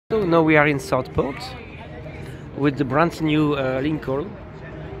So now we are in Seaport with the brand new Lincoln.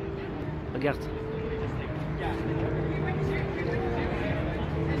 Regarde.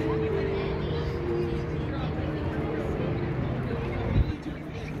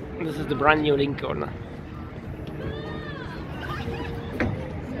 This is the brand new Lincoln.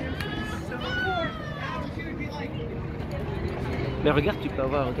 Mais regarde, tu peux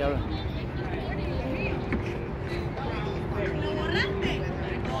avoir, regarde.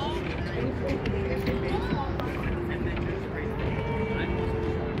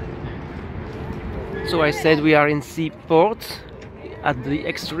 So I said we are in Seaport, at the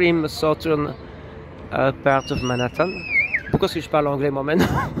extreme southern part of Manhattan. Pourquoi est-ce que je parle anglais moi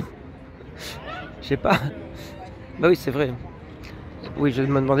maintenant? Je sais pas. Bah oui, c'est vrai. Oui, je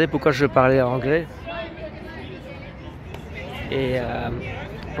me demandais pourquoi je parlais anglais. Et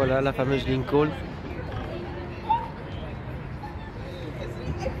voilà la fameuse Lincoln.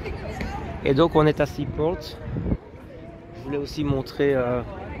 Et donc on est à Seaport. Je voulais aussi montrer,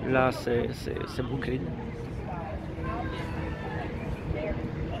 là c'est Brooklyn.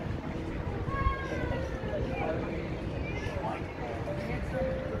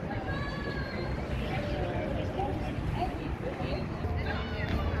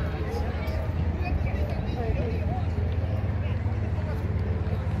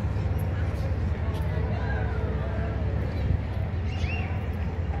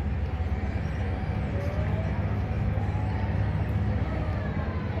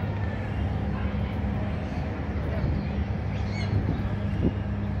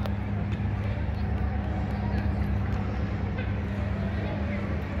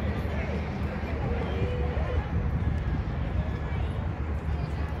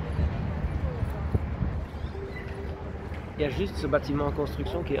 Il y a juste ce bâtiment en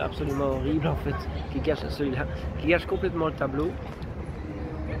construction qui est absolument horrible en fait, qui cache celui-là, qui cache complètement le tableau.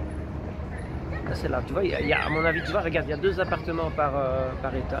 Là c'est là, tu vois, il y a, à mon avis, tu vois, regarde, il y a 2 appartements par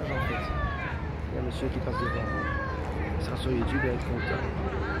étage en fait. Il y a un monsieur qui passe devant, il sera sur YouTube, il va être content.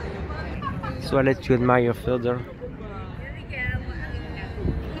 So I let you admire further.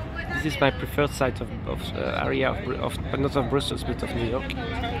 This is my preferred site of area of not of Brussels but of New York.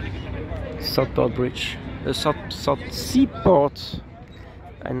 Seaport Bridge. Seaport,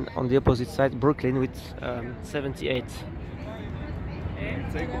 and on the opposite side Brooklyn with 78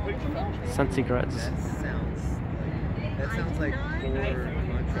 centigrades. That sounds like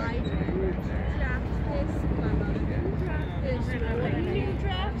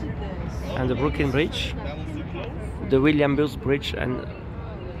and the Brooklyn Bridge, the Williamsburg Bridge, and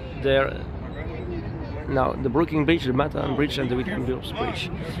there. Now, the Brooklyn Bridge, the Manhattan Bridge, and the Williamsburg Bridge.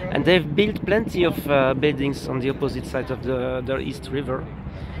 And they've built plenty of buildings on the opposite side of the East River,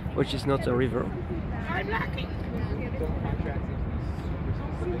 which is not a river.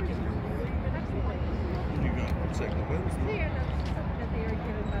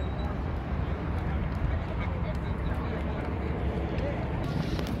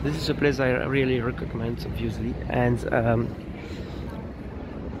 This is a place I really recommend, obviously. And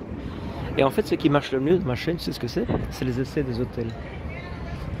et en fait, ce qui marche le mieux de ma chaîne, tu sais ce que c'est? C'est les essais des hôtels.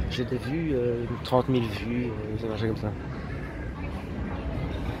 J'ai des vues, 30 000 vues, ça marche comme ça.